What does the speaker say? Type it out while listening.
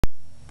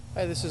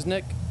Hi, this is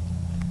Nick,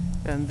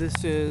 and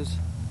this is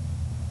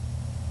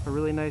a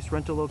really nice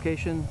rental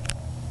location,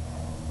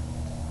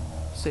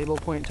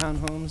 Sabal Pointe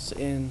Townhomes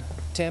in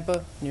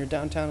Tampa, near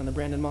downtown in the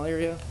Brandon Mall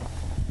area.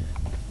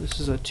 This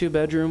is a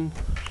 2-bedroom,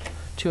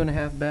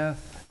 2.5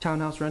 bath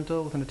townhouse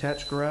rental with an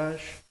attached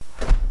garage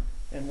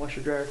and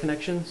washer dryer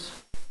connections.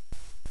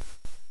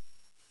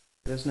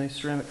 It has nice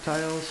ceramic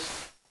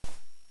tiles,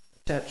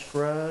 attached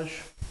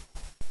garage,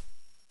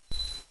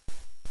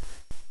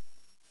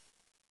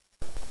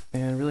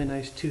 and really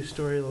nice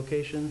 2-story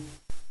location.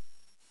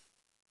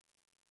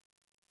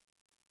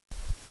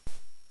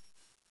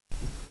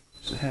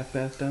 There's a half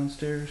bath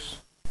downstairs.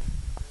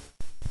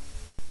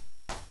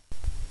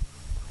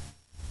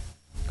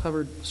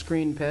 Covered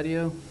screen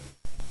patio.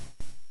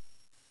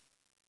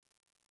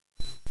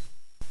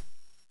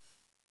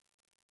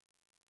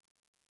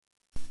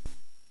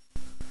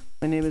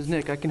 My name is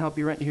Nick. I can help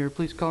you rent here.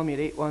 Please call me at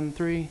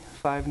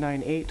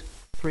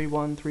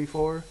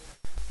 813-598-3134.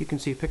 You can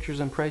see pictures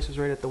and prices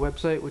right at the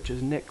website, which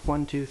is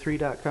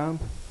nick123.com.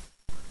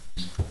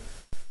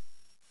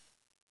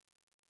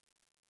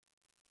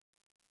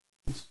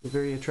 This is a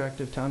very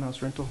attractive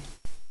townhouse rental.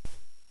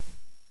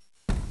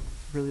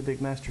 Really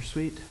big master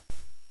suite.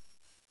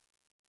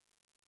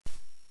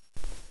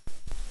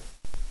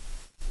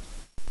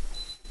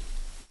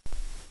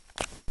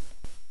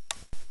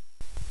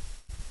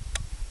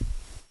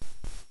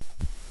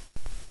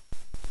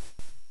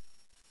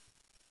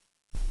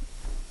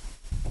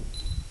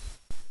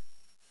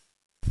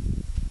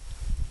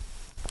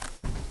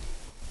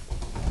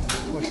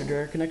 Washer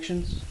dryer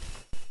connections.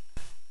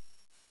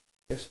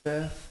 Guest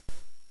bath.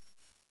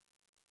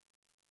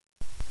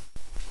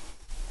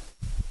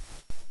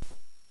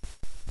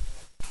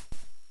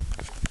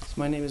 So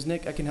my name is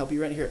Nick. I can help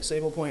you rent here at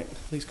Sabal Pointe.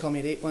 Please call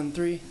me at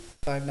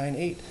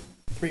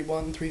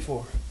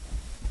 813-598-3134.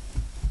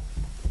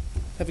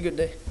 Have a good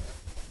day.